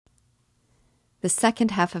The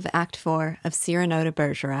second half of Act 4 of Cyrano de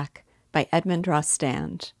Bergerac by Edmond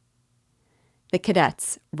Rostand. The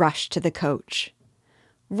cadets rush to the coach.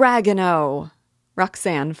 Ragueneau!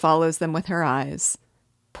 Roxane follows them with her eyes.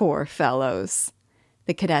 Poor fellows.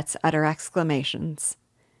 The cadets utter exclamations.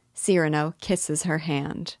 Cyrano kisses her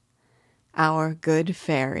hand. Our good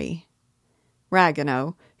fairy.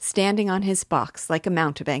 Ragueneau, standing on his box like a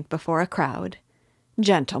mountebank before a crowd.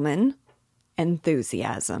 Gentlemen.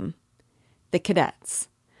 Enthusiasm. The cadets.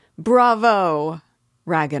 Bravo!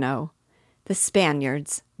 Ragueneau. The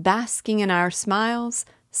Spaniards, basking in our smiles,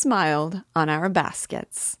 smiled on our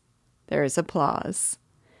baskets. There is applause.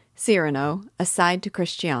 Cyrano, aside to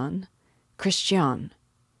Christian. Christian.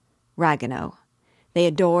 Ragueneau. They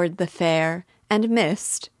adored the fair, and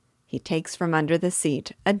missed. He takes from under the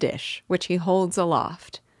seat a dish, which he holds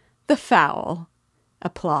aloft. The fowl.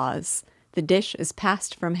 Applause. The dish is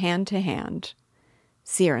passed from hand to hand.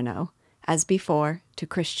 Cyrano, as before, to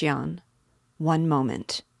Christian. One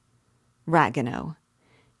moment. Ragueneau.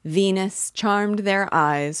 Venus charmed their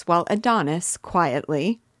eyes, while Adonis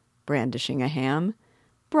quietly, brandishing a ham,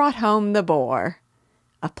 brought home the boar.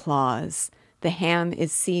 Applause. The ham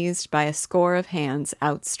is seized by a score of hands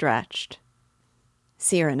outstretched.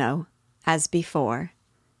 Cyrano, as before.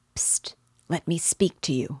 Psst, let me speak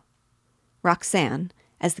to you. Roxane,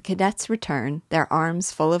 as the cadets return, their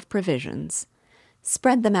arms full of provisions,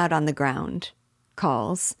 spread them out on the ground,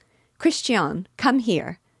 calls, Christian, come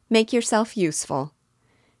here, make yourself useful.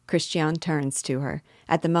 Christian turns to her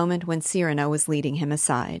at the moment when Cyrano was leading him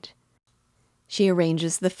aside. She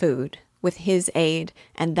arranges the food, with his aid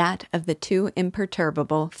and that of the two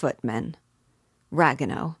imperturbable footmen.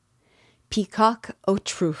 Ragueneau. Peacock aux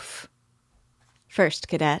truffes. First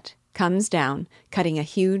cadet comes down, cutting a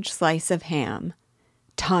huge slice of ham.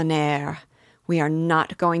 Tonnerre! We are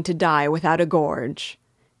not going to die without a gorge.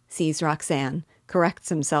 Sees Roxane, corrects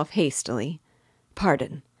himself hastily.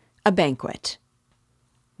 Pardon, a banquet.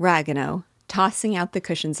 Ragueneau, tossing out the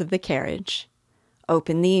cushions of the carriage.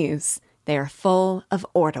 Open these. They are full of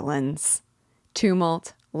ortolans.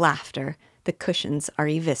 Tumult, laughter. The cushions are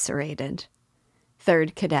eviscerated.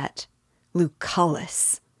 Third cadet.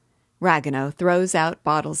 Lucullus. Ragueneau throws out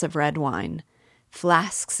bottles of red wine,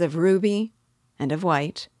 flasks of ruby and of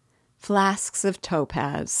white, flasks of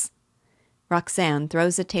topaz. Roxane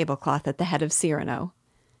throws a tablecloth at the head of Cyrano.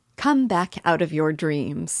 Come back out of your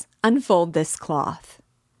dreams. Unfold this cloth.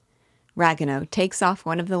 Ragueneau takes off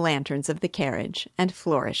one of the lanterns of the carriage and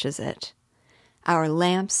flourishes it. Our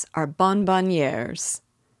lamps are bonbonnières.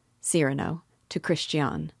 Cyrano, to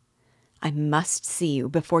Christian. I must see you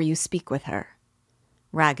before you speak with her.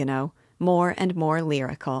 Ragueneau, more and more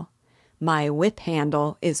lyrical. My whip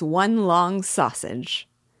handle is one long sausage.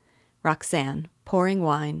 Roxane, pouring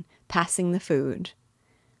wine, passing the food.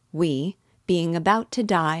 We, being about to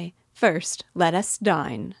die, first let us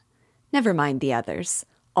dine. Never mind the others.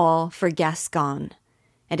 All for Gascon.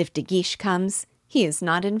 And if De Guiche comes, he is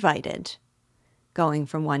not invited. Going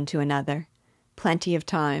from one to another. Plenty of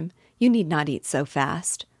time. You need not eat so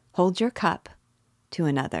fast. Hold your cup. To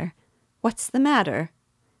another. What's the matter?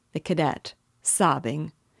 The cadet,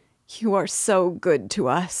 sobbing. You are so good to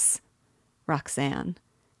us. Roxane.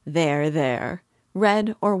 There, there.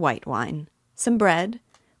 Red or white wine. Some bread.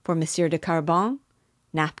 For Monsieur de Carbon.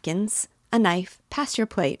 Napkins. A knife. Pass your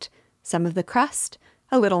plate. Some of the crust.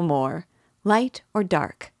 A little more. Light or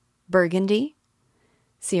dark? Burgundy?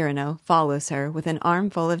 Cyrano follows her with an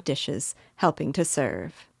armful of dishes, helping to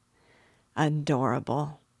serve.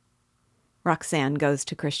 Adorable. Roxane goes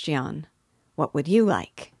to Christian. What would you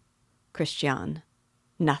like? Christian.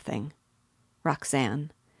 Nothing.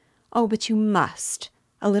 Roxane. Oh, but you must.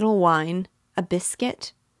 A little wine. A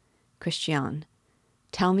biscuit? Christian.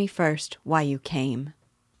 Tell me first why you came.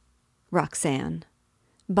 Roxane.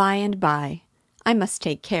 By and by. I must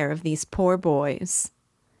take care of these poor boys.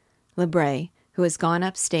 Lebray, who has gone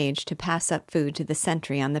upstage to pass up food to the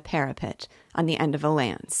sentry on the parapet, on the end of a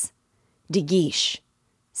lance. De Guiche.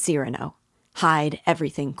 Cyrano. Hide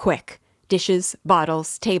everything, quick. Dishes,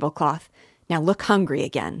 bottles, tablecloth. Now look hungry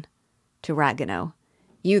again. To Ragueneau.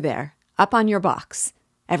 You there, up on your box.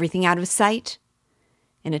 Everything out of sight?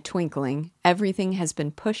 In a twinkling, everything has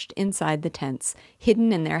been pushed inside the tents,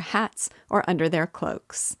 hidden in their hats or under their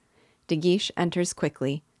cloaks. De Guiche enters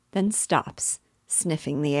quickly, then stops,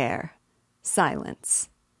 sniffing the air. Silence.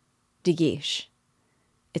 De Guiche.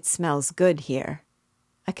 It smells good here.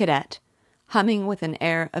 A cadet, humming with an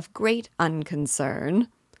air of great unconcern.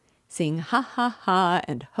 Seeing ha ha ha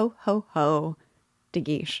and ho ho ho. De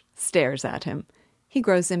Guiche stares at him. He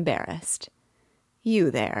grows embarrassed.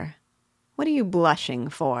 You there. What are you blushing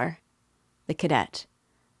for? The cadet.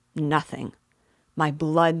 Nothing. My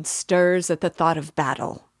blood stirs at the thought of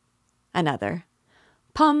battle. Another.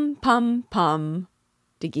 Pum, pum, pum.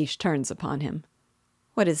 De Guiche turns upon him.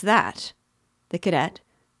 What is that? The cadet,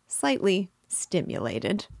 slightly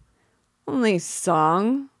stimulated. Only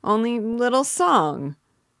song, only little song.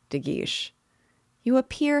 De Guiche. You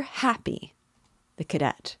appear happy. The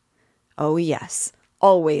cadet. Oh, yes,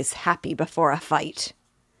 always happy before a fight.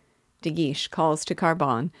 De Guiche calls to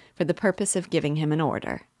Carbon for the purpose of giving him an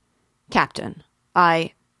order. Captain,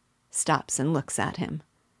 I... Stops and looks at him.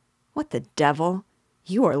 What the devil?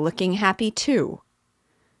 You are looking happy, too.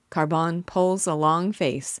 Carbon pulls a long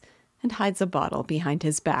face and hides a bottle behind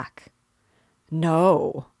his back.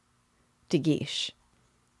 No. De Guiche.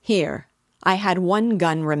 Here, I had one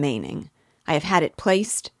gun remaining. I have had it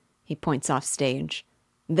placed, he points off stage,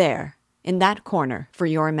 there, in that corner, for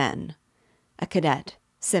your men. A cadet,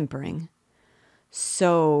 simpering.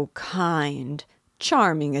 So kind,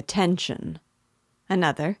 charming attention.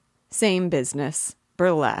 Another, same business,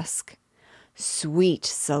 burlesque. Sweet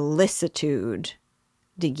solicitude.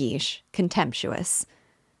 De Guiche, contemptuous.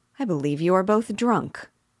 I believe you are both drunk.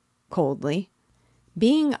 Coldly.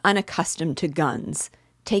 Being unaccustomed to guns,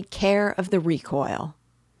 take care of the recoil.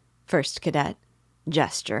 First cadet,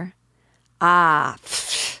 gesture. Ah,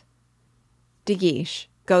 pfft. De Guiche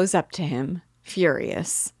goes up to him,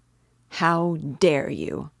 furious. How dare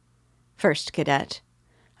you? First cadet.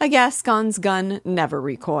 A Gascon's gun never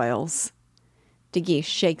recoils. De Guiche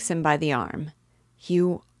shakes him by the arm.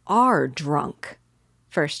 You are drunk.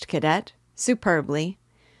 First cadet, superbly.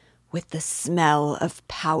 With the smell of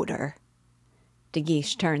powder. De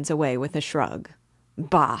Guiche turns away with a shrug.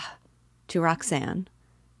 Bah! To Roxane.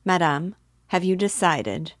 Madame, have you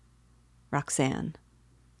decided? Roxane.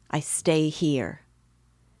 I stay here.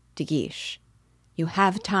 De Guiche. You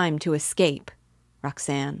have time to escape.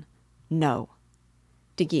 Roxane. No.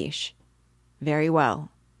 De Guiche. Very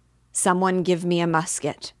well. Someone give me a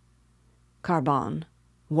musket. Carbon.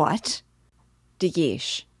 What? De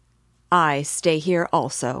Guiche. I stay here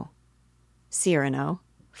also. Cyrano.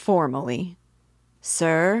 Formally.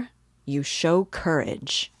 Sir, you show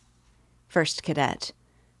courage. First cadet.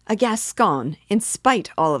 A Gascon, in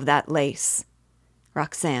spite all of that lace.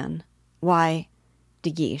 Roxane. Why,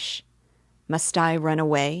 De Guiche. Must I run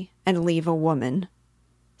away and leave a woman?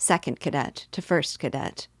 Second cadet to first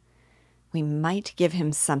cadet. We might give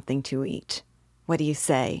him something to eat. What do you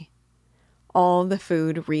say? All the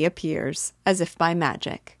food reappears, as if by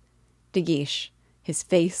magic. De Guiche, his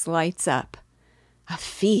face lights up. A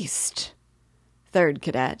feast! Third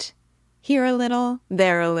cadet. Here a little,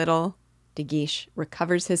 there a little. De Guiche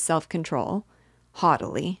recovers his self-control,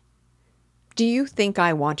 haughtily. Do you think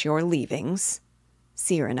I want your leavings?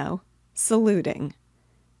 Cyrano, saluting.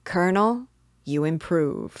 Colonel, you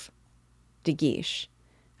improve. De Guiche.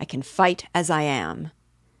 I can fight as I am.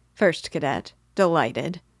 First cadet,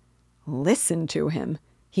 delighted. Listen to him.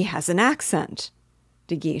 He has an accent.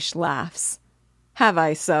 De Guiche laughs. Have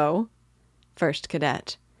I so? First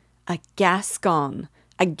cadet. A Gascon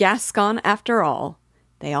after all.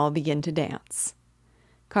 They all begin to dance.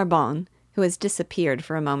 Carbon, who has disappeared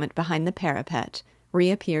for a moment behind the parapet,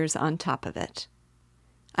 reappears on top of it.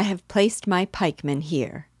 I have placed my pikemen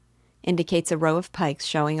here, indicates a row of pikes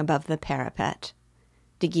showing above the parapet.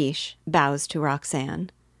 De Guiche bows to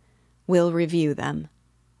Roxane. We'll review them.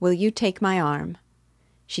 Will you take my arm?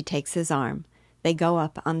 She takes his arm. They go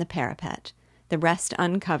up on the parapet. The rest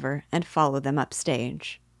uncover and follow them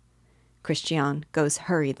upstage. Christian goes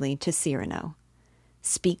hurriedly to Cyrano.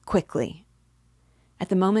 Speak quickly. At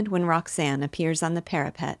the moment when Roxane appears on the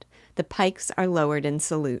parapet, the pikes are lowered in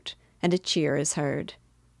salute, and a cheer is heard.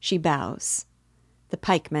 She bows. The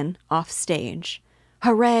pikemen, off stage.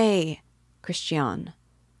 Hooray! Christian.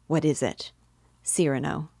 What is it?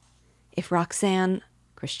 Cyrano. If Roxane...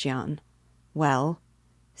 Christian. Well?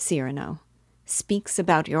 Cyrano. Speaks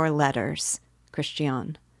about your letters.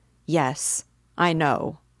 Christian. Yes, I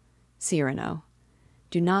know. Cyrano.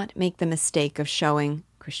 Do not make the mistake of showing...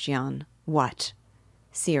 Christian. What?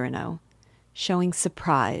 Cyrano. Showing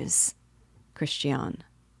surprise. Christian.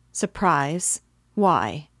 Surprise?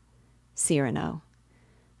 Why? Cyrano.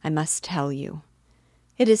 I must tell you.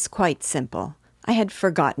 It is quite simple. I had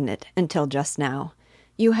forgotten it until just now.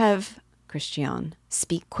 You have... Christian.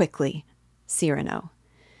 Speak quickly. Cyrano.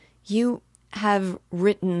 You have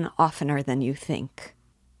written oftener than you think.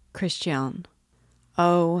 Christian.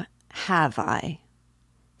 Oh, have I?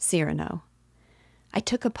 Cyrano. I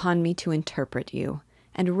took upon me to interpret you,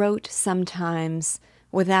 and wrote sometimes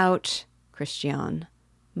without... Christian.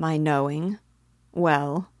 My knowing.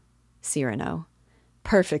 Well. Cyrano.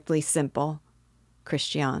 Perfectly simple.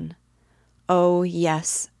 Christian. Oh,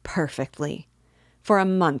 yes, perfectly. For a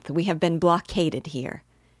month we have been blockaded here.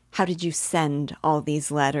 How did you send all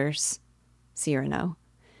these letters? Cyrano.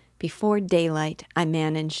 Before daylight I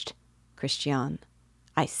managed. Christian.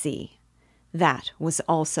 I see. That was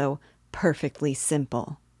also perfectly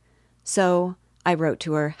simple. So I wrote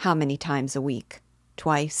to her how many times a week?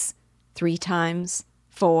 Twice? 3 times?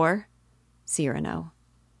 4? Cyrano.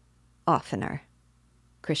 Oftener.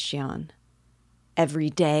 Christian. Every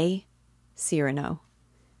day? Cyrano.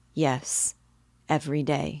 Yes, every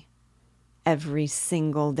day. Every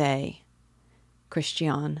single day.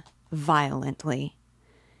 Christian. Violently.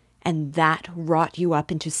 And that wrought you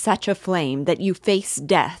up into such a flame that you face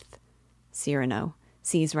death. Cyrano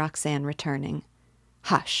sees Roxane returning.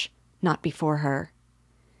 Hush, not before her.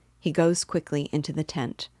 He goes quickly into the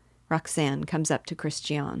tent. Roxane comes up to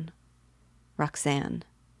Christian. Roxane.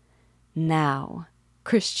 Now,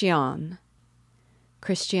 Christian.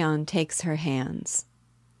 Christian takes her hands.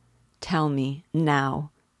 Tell me,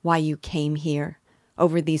 now, why you came here,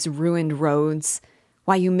 over these ruined roads,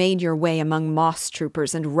 why you made your way among moss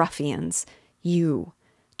troopers and ruffians, you,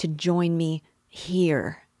 to join me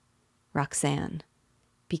here. Roxane.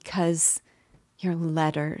 Because your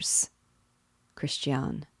letters.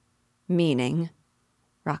 Christian. Meaning?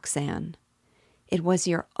 Roxane. It was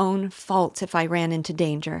your own fault if I ran into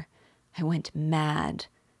danger. I went mad,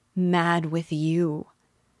 mad with you.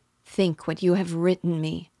 Think what you have written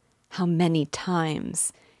me, how many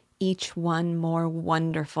times, each one more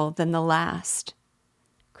wonderful than the last.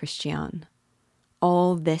 Christian.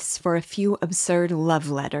 All this for a few absurd love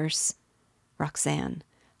letters. Roxane.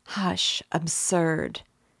 Hush, absurd.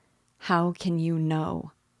 How can you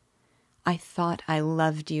know? I thought I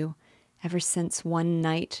loved you ever since one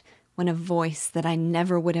night when a voice that I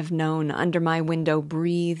never would have known under my window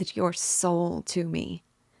breathed your soul to me.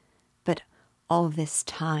 But all this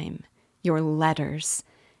time, your letters,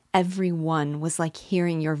 every one was like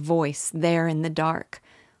hearing your voice there in the dark,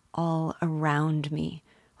 all around me,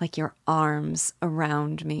 like your arms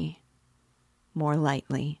around me. More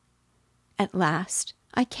lightly. At last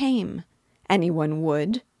I came. Anyone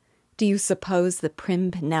would. Do you suppose the prim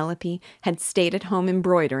Penelope had stayed at home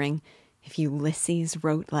embroidering if Ulysses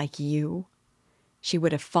wrote like you? She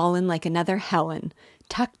would have fallen like another Helen,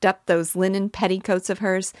 tucked up those linen petticoats of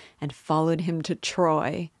hers, and followed him to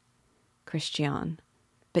Troy. Christian.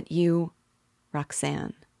 But you,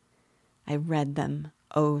 Roxane. I read them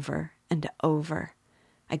over and over.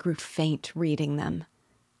 I grew faint reading them.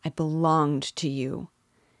 I belonged to you.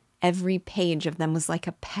 Every page of them was like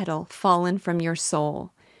a petal fallen from your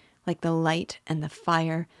soul, like the light and the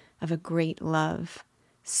fire of a great love,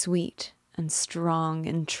 sweet and strong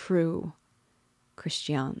and true.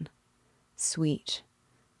 Christian. Sweet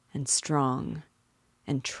and strong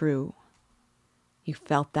and true. You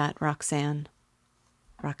felt that, Roxane?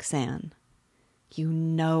 Roxane. You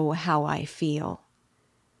know how I feel.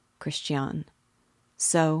 Christian.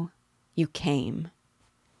 So you came.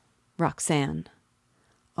 Roxane.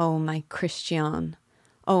 Oh, my Christian.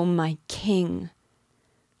 Oh, my king.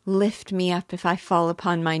 Lift me up if I fall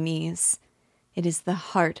upon my knees. It is the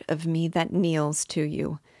heart of me that kneels to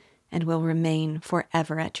you, and will remain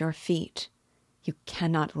forever at your feet. You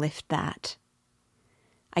cannot lift that.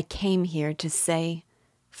 I came here to say,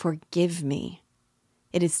 forgive me.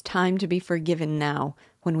 It is time to be forgiven now,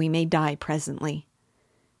 when we may die presently.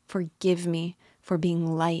 Forgive me for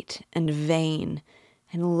being light and vain,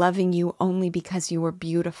 and loving you only because you were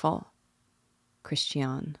beautiful.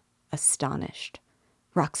 Christian, astonished.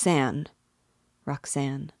 Roxane.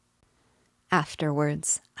 Roxane.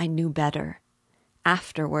 Afterwards, I knew better.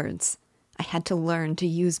 Afterwards, I had to learn to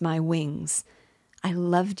use my wings. I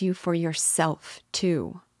loved you for yourself,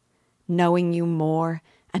 too, knowing you more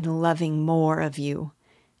and loving more of you.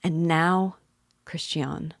 And now,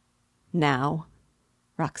 Christian, now,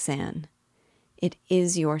 Roxane, it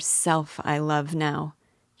is yourself I love now,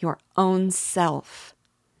 your own self.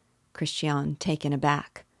 Christian, taken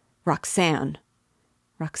aback. Roxane.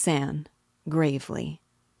 Roxane, gravely.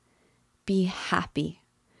 Be happy.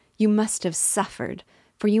 You must have suffered,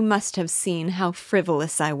 for you must have seen how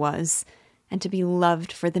frivolous I was, and to be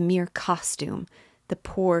loved for the mere costume, the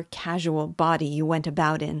poor casual body you went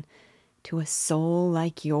about in, to a soul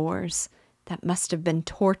like yours, that must have been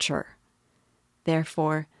torture.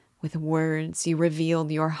 Therefore, with words you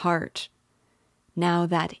revealed your heart. Now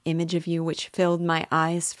that image of you which filled my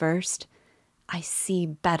eyes first, I see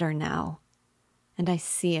better now, and I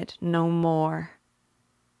see it no more.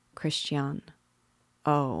 Christian.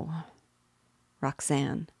 Oh.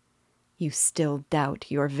 Roxane. You still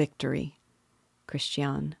doubt your victory.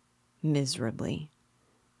 Christian. Miserably.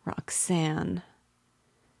 Roxane.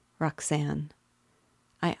 Roxane.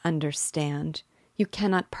 I understand. You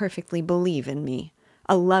cannot perfectly believe in me.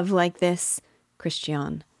 A love like this,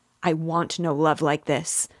 Christian, I want no love like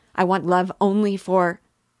this. I want love only for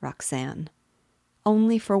Roxanne.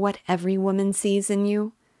 Only for what every woman sees in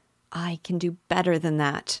you? I can do better than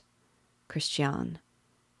that. Christian.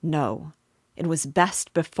 No, it was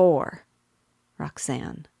best before.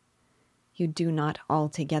 Roxanne. You do not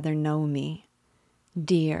altogether know me.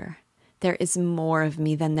 Dear, there is more of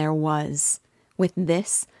me than there was. With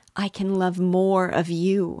this, I can love more of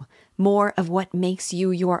you, more of what makes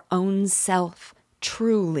you your own self,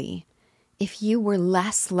 truly. If you were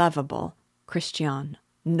less lovable, Christian,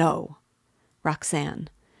 no. Roxanne,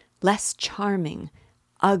 less charming,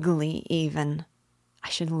 ugly even, I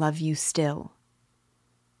should love you still.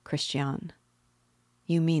 Christian,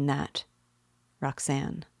 you mean that?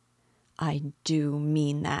 Roxanne, I do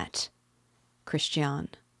mean that. Christian,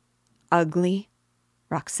 ugly?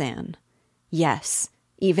 Roxanne, yes,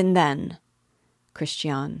 even then.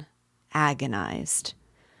 Christian, agonized.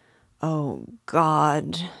 Oh,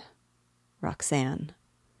 God. Roxanne,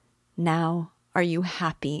 now are you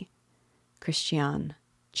happy? Christian,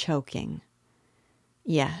 choking.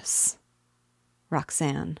 Yes.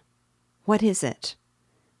 Roxanne, what is it?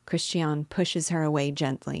 Christian pushes her away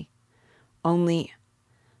gently. Only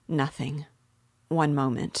nothing. One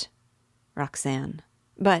moment. Roxanne,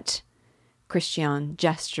 but Christian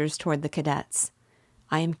gestures toward the cadets.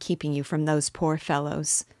 I am keeping you from those poor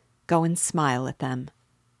fellows. Go and smile at them.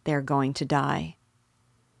 They are going to die.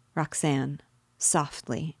 Roxanne,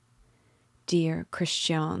 softly. Dear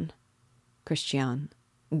Christian. Christian,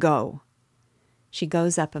 go. She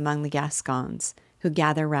goes up among the Gascons, who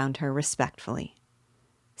gather round her respectfully.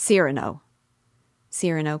 Cyrano.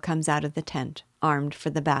 Cyrano comes out of the tent, armed for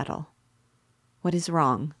the battle. What is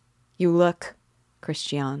wrong? You look...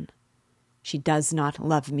 Christian. She does not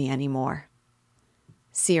love me any more.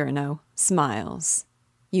 Cyrano smiles.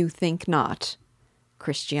 You think not.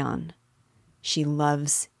 Christian. She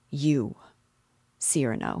loves you.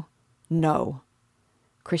 Cyrano. No.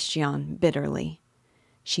 Christian bitterly.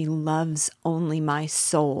 She loves only my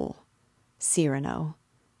soul. Cyrano.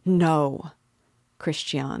 No.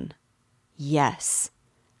 Christian. Yes.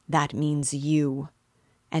 That means you.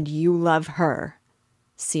 And you love her.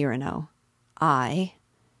 Cyrano. I.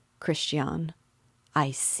 Christian.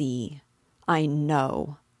 I see. I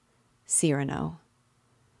know. Cyrano.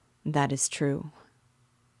 That is true.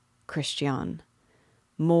 Christian.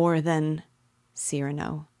 More than...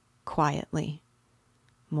 Cyrano. Quietly.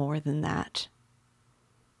 More than that.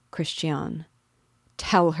 Christian.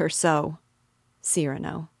 Tell her so.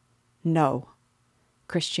 Cyrano. No.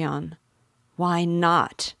 Christian. Why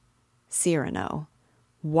not? Cyrano.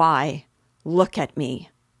 Why? Look at me.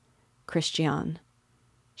 Christian.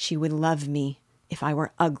 She would love me if I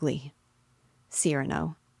were ugly.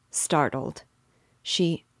 Cyrano. Startled.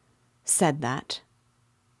 She said that.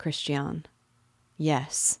 Christian.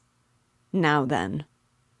 Yes. Now then.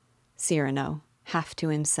 Cyrano, half to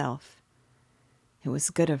himself. It was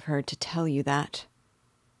good of her to tell you that.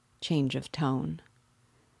 Change of tone.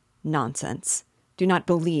 Nonsense. Do not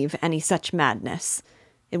believe any such madness.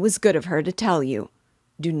 It was good of her to tell you.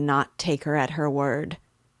 Do not take her at her word.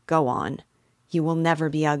 Go on. You will never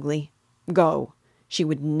be ugly. Go. She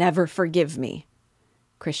would never forgive me.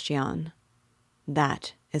 Christian.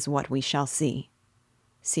 That is what we shall see.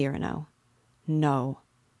 Cyrano. No.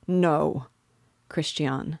 No.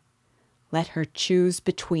 Christian. Let her choose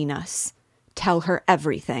between us. Tell her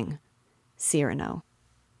everything. Cyrano.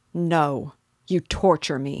 No. You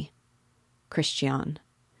torture me. Christian.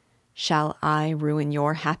 Shall I ruin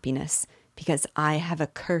your happiness because I have a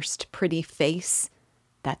cursed pretty face?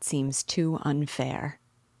 That seems too unfair.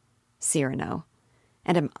 Cyrano.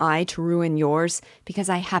 And am I to ruin yours because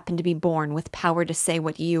I happen to be born with power to say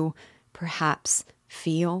what you, perhaps,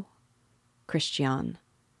 feel? Christian.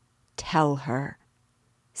 Tell her.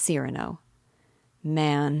 Cyrano.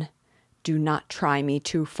 Man, do not try me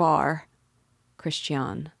too far.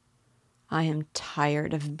 Christian. I am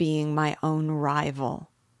tired of being my own rival.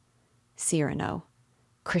 Cyrano.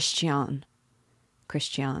 Christian.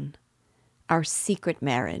 Christian. Our secret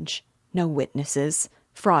marriage, no witnesses,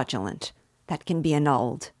 fraudulent, that can be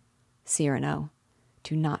annulled. Cyrano.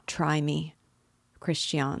 Do not try me.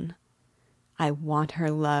 Christian. I want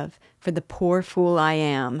her love for the poor fool I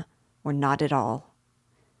am, or not at all.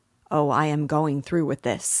 Oh, I am going through with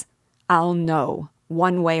this. I'll know,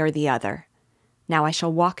 one way or the other. Now I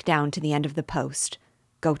shall walk down to the end of the post.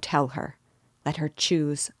 Go tell her. Let her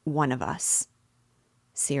choose one of us.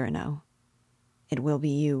 Cyrano. It will be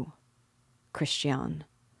you. Christian.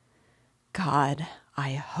 God,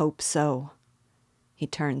 I hope so. He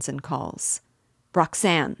turns and calls.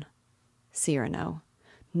 Roxanne. Cyrano.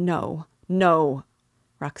 No, no.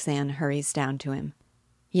 Roxane hurries down to him.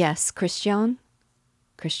 Yes, Christian?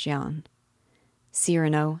 Christian.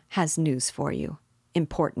 Cyrano has news for you.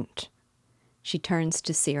 Important. She turns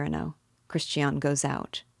to Cyrano. Christian goes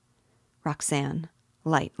out. Roxane,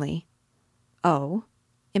 lightly. Oh,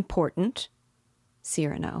 important?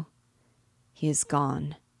 Cyrano. He is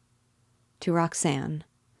gone. To Roxane.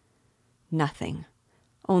 Nothing.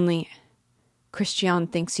 Only, Christian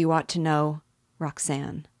thinks you ought to know.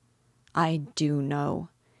 Roxane. I do know.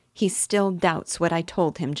 He still doubts what I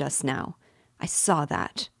told him just now. I saw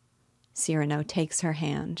that. Cyrano takes her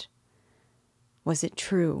hand. Was it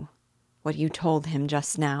true, what you told him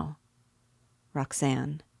just now?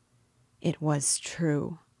 Roxane. It was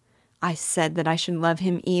true. I said that I should love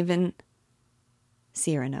him even...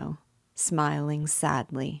 Cyrano, smiling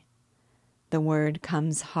sadly. The word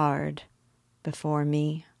comes hard before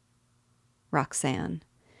me. Roxane.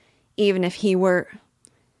 Even if he were...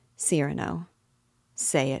 Cyrano.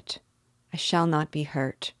 Say it. I shall not be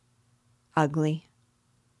hurt. Ugly.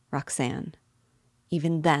 Roxane.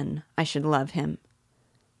 Even then I should love him.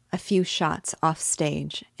 A few shots off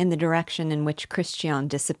stage in the direction in which Christian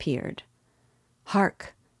disappeared.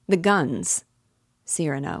 Hark! The guns!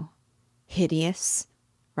 Cyrano. Hideous.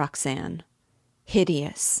 Roxane.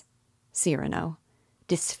 Hideous. Cyrano.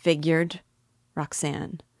 Disfigured.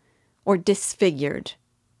 Roxane. Or disfigured.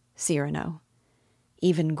 Cyrano.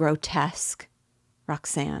 Even grotesque.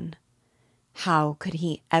 Roxane. How could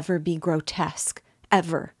he ever be grotesque?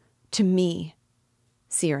 Ever. To me.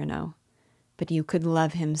 Cyrano. But you could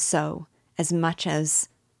love him so, as much as...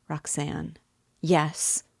 Roxane.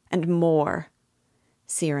 Yes, and more.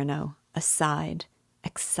 Cyrano, aside,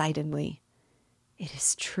 excitedly. It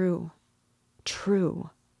is true.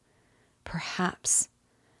 True. Perhaps.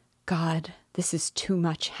 God, this is too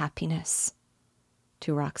much happiness.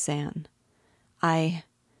 To Roxane.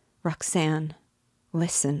 Roxane,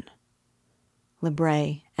 listen.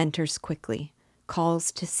 Lebray enters quickly,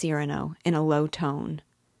 calls to Cyrano in a low tone.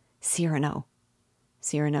 Cyrano.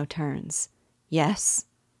 Cyrano turns. Yes?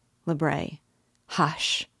 Lebray.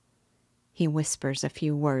 Hush. He whispers a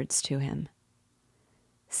few words to him.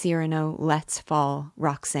 Cyrano lets fall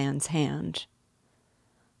Roxane's hand.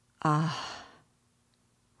 Ah.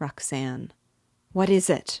 Roxane. What is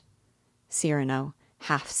it? Cyrano,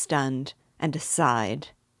 half stunned and aside.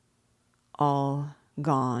 All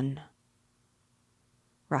gone.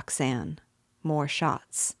 Roxane. More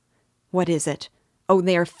shots. What is it? Oh,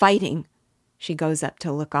 they are fighting. She goes up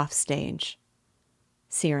to look off stage.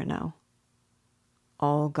 Cyrano.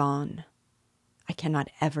 All gone. I cannot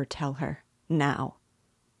ever tell her. Now.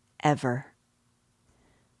 Ever.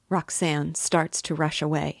 Roxane starts to rush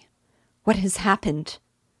away. What has happened?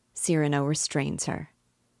 Cyrano restrains her.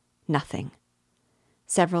 Nothing.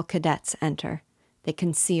 Several cadets enter. They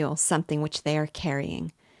conceal something which they are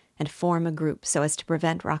carrying and form a group so as to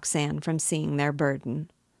prevent Roxane from seeing their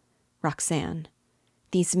burden. Roxane.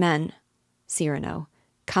 These men. Cyrano.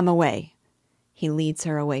 Come away. He leads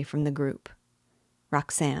her away from the group.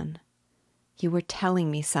 Roxane. You were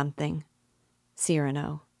telling me something.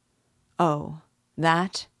 Cyrano. Oh,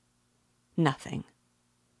 that? Nothing.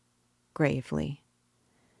 Gravely.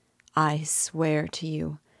 I swear to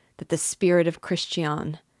you that the spirit of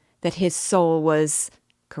Christian, that his soul was,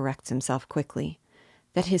 corrects himself quickly,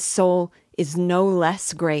 that his soul is no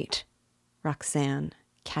less great. Roxane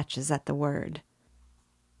catches at the word.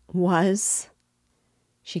 Was?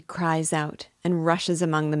 She cries out and rushes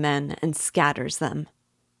among the men and scatters them.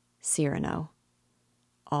 Cyrano.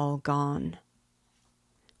 All gone.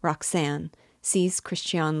 Roxane sees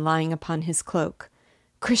Christian lying upon his cloak.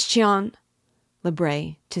 Christian!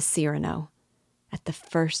 Lebray to Cyrano. At the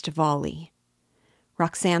first volley.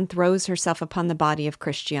 Roxane throws herself upon the body of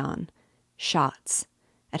Christian. Shots.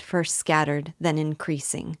 At first scattered, then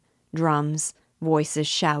increasing. Drums, voices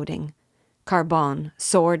shouting. Carbon,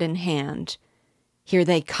 sword in hand. Here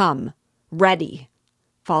they come. Ready.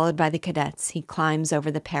 Followed by the cadets, he climbs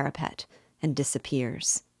over the parapet and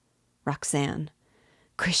disappears. Roxane.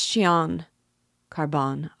 Christian.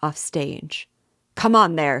 Carbon, off stage. Come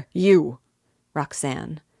on there, you.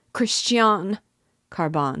 Roxane. Christian.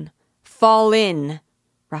 Carbon. Fall in.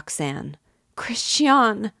 Roxane.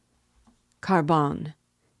 Christian. Carbon.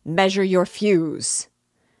 Measure your fuse.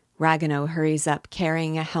 Ragueneau hurries up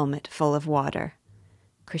carrying a helmet full of water.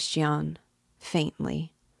 Christian.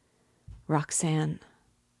 Faintly. Roxane.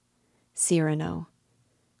 Cyrano.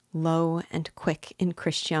 Low and quick in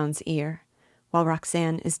Christian's ear, while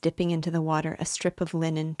Roxane is dipping into the water a strip of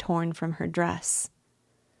linen torn from her dress.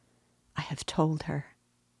 I have told her.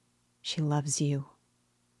 She loves you.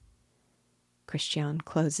 Christian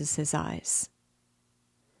closes his eyes.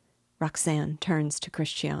 Roxanne turns to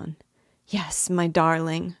Christian. Yes, my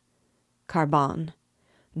darling. Carbon.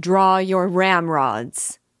 Draw your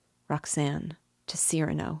ramrods. Roxanne to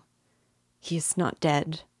Cyrano. He is not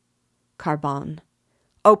dead. Carbon.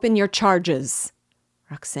 Open your charges.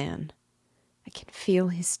 Roxanne. I can feel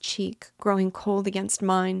his cheek growing cold against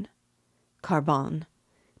mine. Carbon.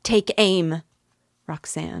 Take aim.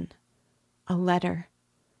 Roxanne. A letter.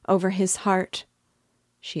 Over his heart.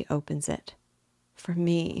 She opens it. For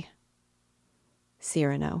me.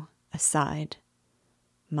 Cyrano, aside.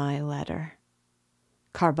 My letter.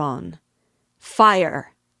 Carbon.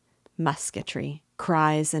 Fire! Musketry,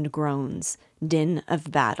 cries and groans, din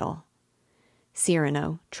of battle.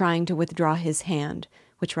 Cyrano, trying to withdraw his hand,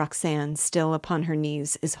 which Roxanne, still upon her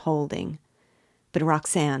knees, is holding. But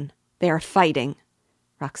Roxanne, they are fighting.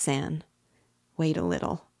 Roxanne, wait a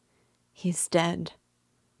little. He's dead.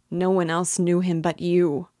 No one else knew him but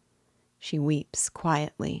you. She weeps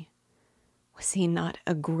quietly. Was he not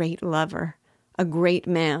a great lover, a great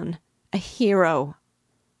man, a hero?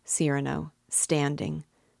 Cyrano, standing,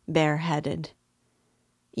 bareheaded.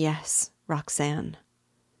 Yes, Roxanne.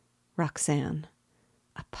 Roxanne,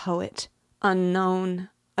 a poet, unknown,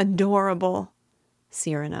 adorable.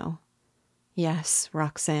 Cyrano. Yes,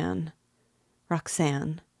 Roxanne.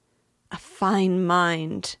 Roxanne, a fine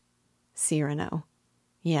mind. Cyrano.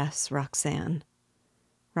 Yes, Roxanne.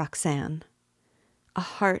 Roxanne, a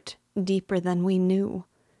heart deeper than we knew,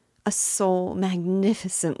 a soul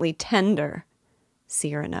magnificently tender.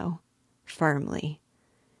 Cyrano, firmly.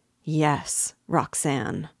 Yes,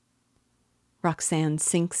 Roxanne. Roxanne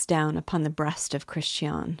sinks down upon the breast of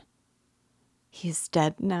Christian. He is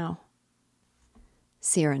dead now.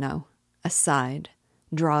 Cyrano, aside,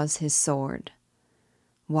 draws his sword.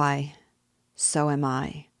 Why, so am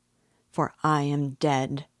I, for I am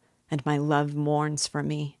dead, and my love mourns for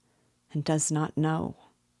me, and does not know.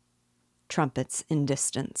 Trumpets in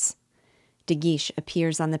distance. De Guiche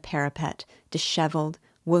appears on the parapet, disheveled,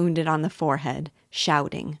 wounded on the forehead,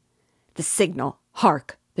 shouting. The signal!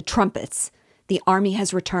 Hark! The trumpets! The army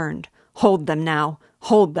has returned. Hold them now.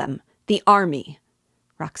 Hold them. The army.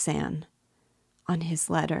 Roxanne. On his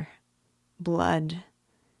letter. Blood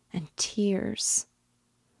and tears.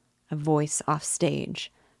 A voice off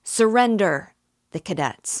stage. Surrender! The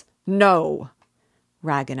cadets. No!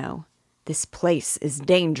 Ragueneau. This place is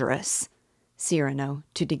dangerous. Cyrano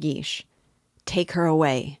to De Guiche. Take her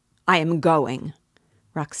away. I am going.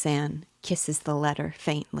 Roxanne kisses the letter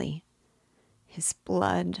faintly. His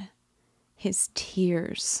blood, his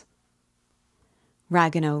tears.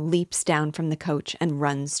 Ragueneau leaps down from the coach and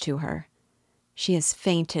runs to her. She has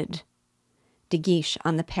fainted. De Guiche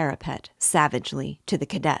on the parapet, savagely, to the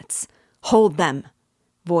cadets. Hold them!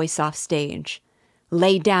 Voice off stage.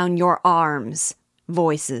 Lay down your arms!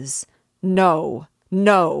 Voices. No!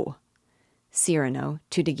 No! Cyrano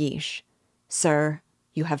to De Guiche. Sir,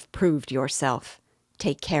 you have proved yourself.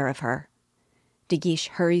 Take care of her. De Guiche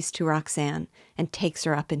hurries to Roxanne and takes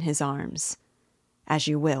her up in his arms. As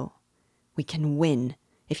you will. We can win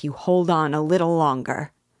if you hold on a little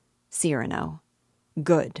longer. Cyrano.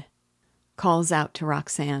 Good. Calls out to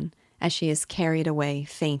Roxanne as she is carried away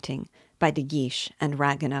fainting by De Guiche and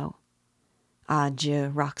Ragueneau. Adieu,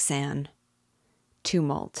 Roxanne.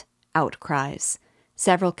 Tumult. Outcries.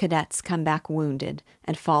 Several cadets come back wounded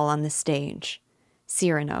and fall on the stage.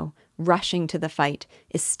 Cyrano, rushing to the fight,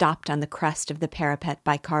 is stopped on the crest of the parapet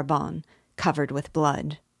by Carbon, covered with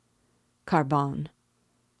blood. Carbon.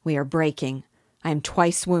 We are breaking. I am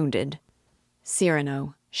twice wounded.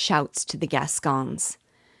 Cyrano shouts to the Gascons.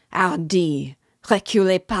 Hardi!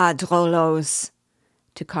 Reculez pas, drôlos!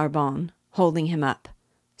 To Carbon, holding him up.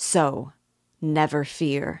 So, never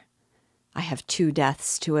fear. I have 2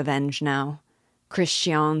 deaths to avenge now.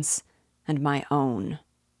 Christian's and my own.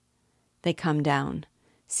 They come down.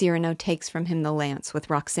 Cyrano takes from him the lance with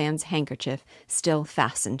Roxanne's handkerchief still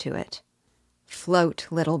fastened to it. Float,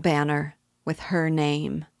 little banner, with her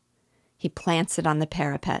name. He plants it on the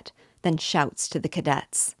parapet, then shouts to the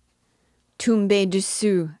cadets. Tombez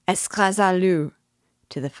dessus, écrasez-le,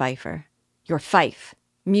 to the fifer. Your fife,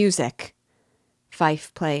 music.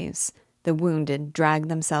 Fife plays. The wounded drag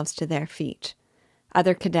themselves to their feet.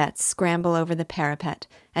 Other cadets scramble over the parapet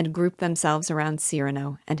and group themselves around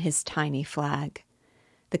Cyrano and his tiny flag.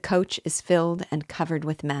 The coach is filled and covered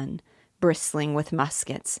with men, bristling with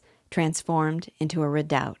muskets, transformed into a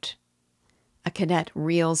redoubt. A cadet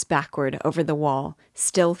reels backward over the wall,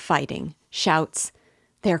 still fighting, shouts,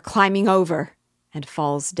 "They're climbing over," and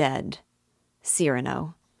falls dead.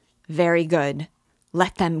 Cyrano. Very good.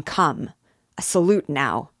 Let them come. A salute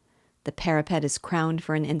now. The parapet is crowned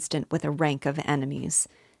for an instant with a rank of enemies.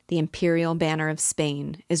 The imperial banner of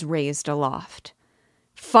Spain is raised aloft.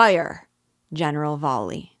 Fire! General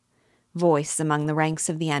volley. Voice among the ranks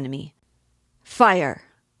of the enemy. Fire!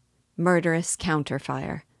 Murderous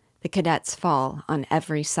counterfire. The cadets fall on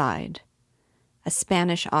every side. A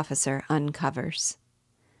Spanish officer uncovers.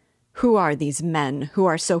 Who are these men who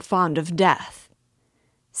are so fond of death?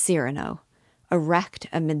 Cyrano, erect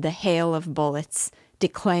amid the hail of bullets,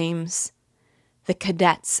 declaims, "The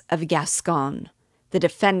cadets of Gascon, the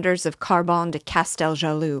defenders of Carbon de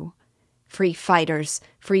Casteljaloux, free fighters,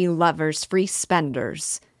 free lovers, free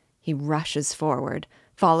spenders." He rushes forward,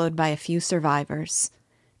 followed by a few survivors.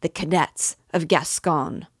 The cadets of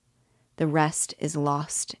Gascon. The rest is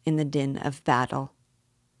lost in the din of battle.